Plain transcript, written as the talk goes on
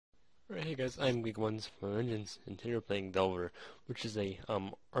Alright, hey guys, I'm Gigglebuns from Engines, and today we're playing Delver, which is a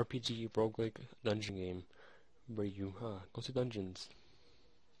RPG roguelike dungeon game where you go to dungeons.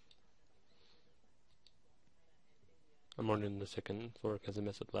 I'm only on the second floor because I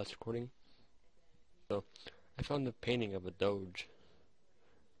messed up last recording. So I found a painting of a doge,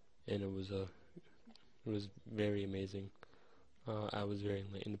 and it was very amazing. I was very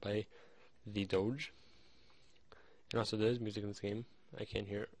enlightened by the doge, and also there's music in this game. I can't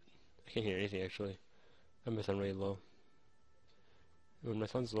hear anything actually. My sound really low. When my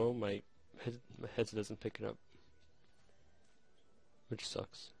sound's low, my headset doesn't pick it up, which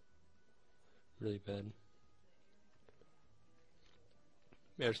sucks. Really bad.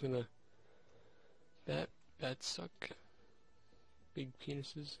 Yeah, I'm just gonna bats suck. Big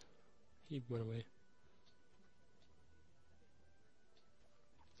penises. He went away.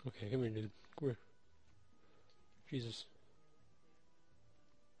 Okay, come here, dude. Come here. Jesus.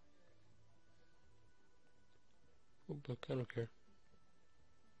 Oh, look, I don't care.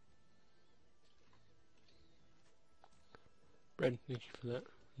 Bread, thank you for that.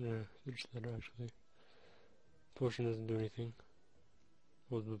 Yeah, there's that actually. Potion doesn't do anything.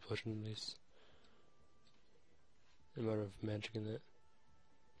 Well, the potion at least. Amount of magic in that.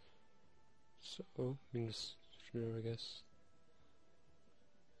 So, we can just switch it over, I guess.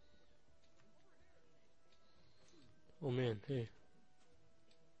 Oh man, hey.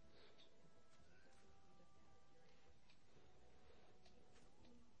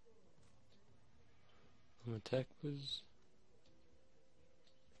 Attack was...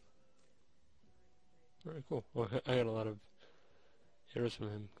 Alright, cool. Well, I got a lot of arrows from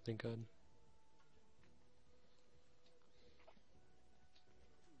him, thank God.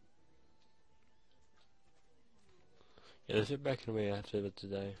 Yeah, they sit back in away after that to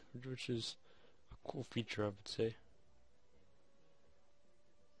die, which is a cool feature, I would say.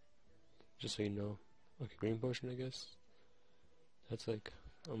 Just so you know. Okay, green potion, I guess. That's like,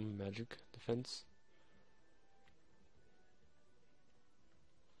 magic defense.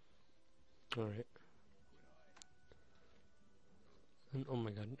 Alright. And oh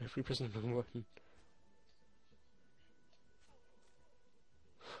my god, I free pressing the wrong button.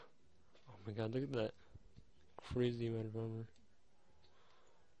 Oh my god, look at that. Crazy amount of armor.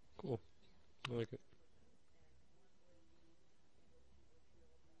 Cool. I like it.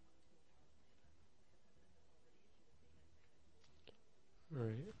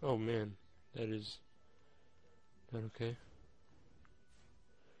 Alright. Oh man. That is not okay.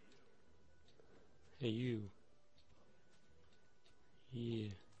 Hey you. Yeah.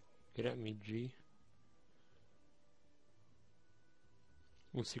 Get at me, G.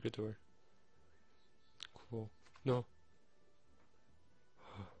 Oh, secret door. Cool. No.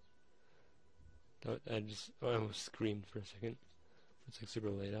 I almost screamed for a second. It's like super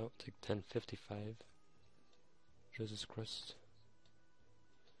late out. It's like 10:55. Jesus Christ.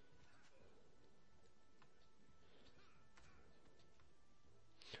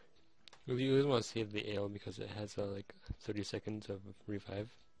 If you always want to save the ale because it has like 30 seconds of revive.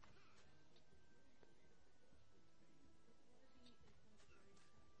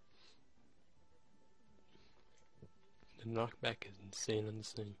 The knockback is insane on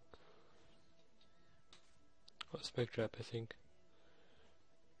this thing. Oh, spike trap, I think.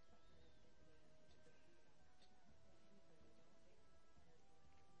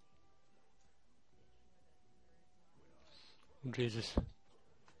 Oh, Jesus.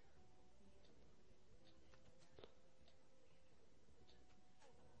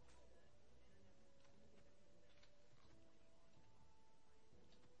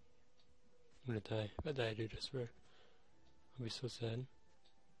 I'm gonna die. If I die, dude, I swear. I'll be so sad.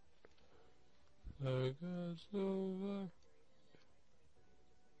 I guess over.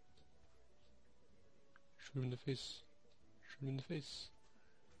 Shoot him in the face. Shoot him in the face.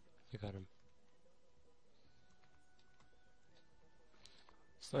 I got him.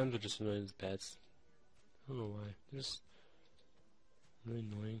 Slimes are just annoying as bats. I don't know why. They're just really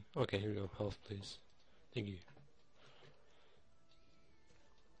annoying. Okay, here we go. Health, please. Thank you.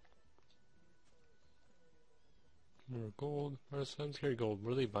 More gold. Why does slimes carry gold?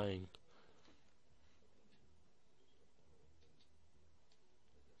 What are they buying?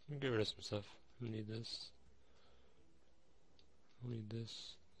 I'm gonna get rid of some stuff. I don't need this. I don't need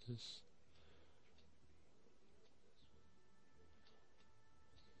this. This.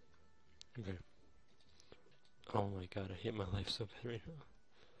 Okay. Oh my god, I hate my life so bad right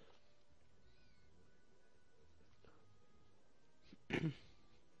now.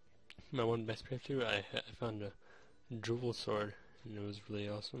 My one best breakthrough, I found a jewel sword, and it was really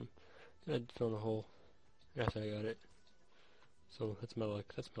awesome. And I found a hole after I got it. So that's my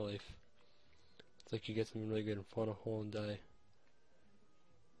luck. That's my life. It's like you get something really good and fall in a hole and die.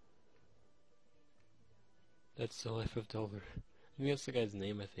 That's the life of Delver. I think that's the guy's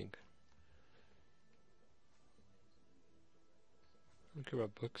name, I think. I don't care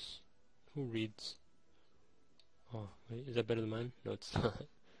about books. Who reads? Oh, wait, is that better than mine? No, it's not.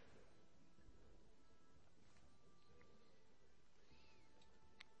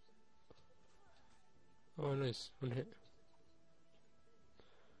 Oh, nice. One hit.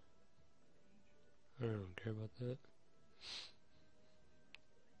 I don't care about that.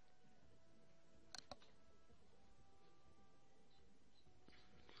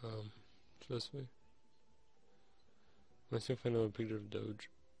 So this way. Let's see if I know a picture of Doge.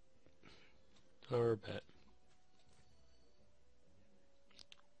 Or a bat.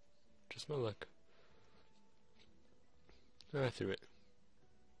 Just my luck. I threw it.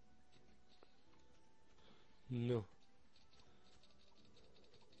 No.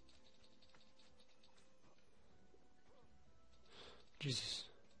 Jesus.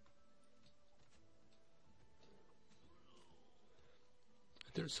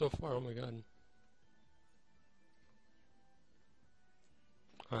 I threw it so far, oh my god.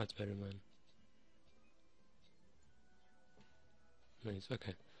 Oh, that's better than mine. Nice,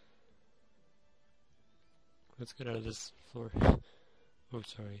 okay. Let's get out of this floor. Oh,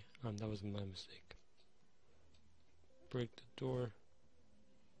 sorry. That was my mistake. Break the door.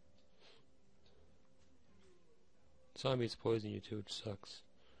 Zombies poison you too, which sucks.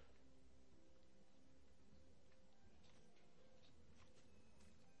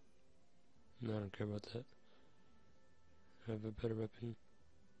 No, I don't care about that. I have a better weapon.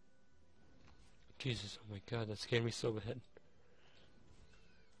 Jesus, oh my god, that scared me so bad.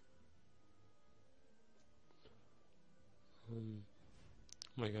 Oh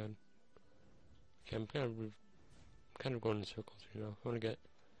my god. Okay, I'm kind of going in circles, you know. I want to get...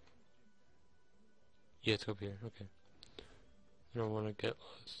 Yeah, it's up here, okay. I don't want to get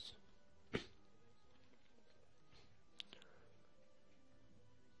lost.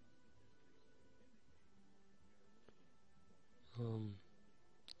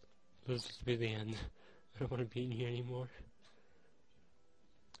 This is be the end. I don't want to be in here anymore.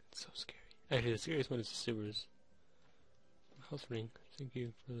 It's so scary. Actually, the scariest one is the sewers. House ring. Thank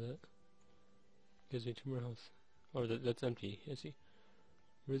you for that. Gives me 2 more health. Oh, that's empty. I see.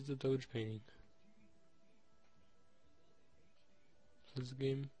 Where's the Doge painting? Is this the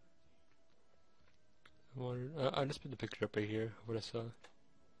game? I just put the picture up right here of what I saw.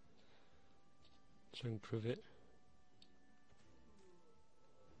 So I can prove it.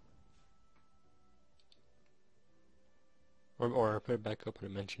 Or I put it back up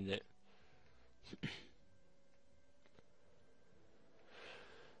when I mentioned it.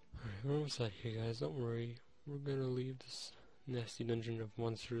 Alright, we're almost out here, guys. Don't worry. We're gonna leave this nasty dungeon of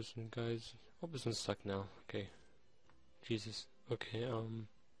monsters and guys. Oh, this one's stuck now. Okay. Jesus. Okay,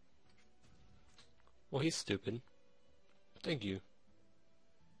 well, he's stupid. Thank you.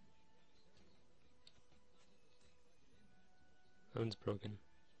 That one's broken.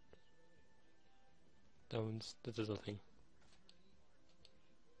 That does nothing.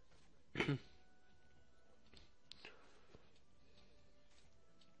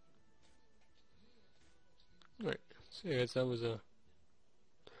 Alright, so yeah guys, that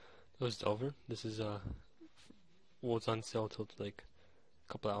was Delver. This is well, it's on sale till like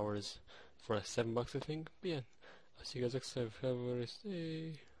a couple hours for $7 I think. But yeah, I'll see you guys next time. Have a nice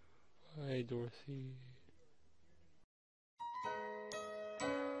day. Bye, Dorothy.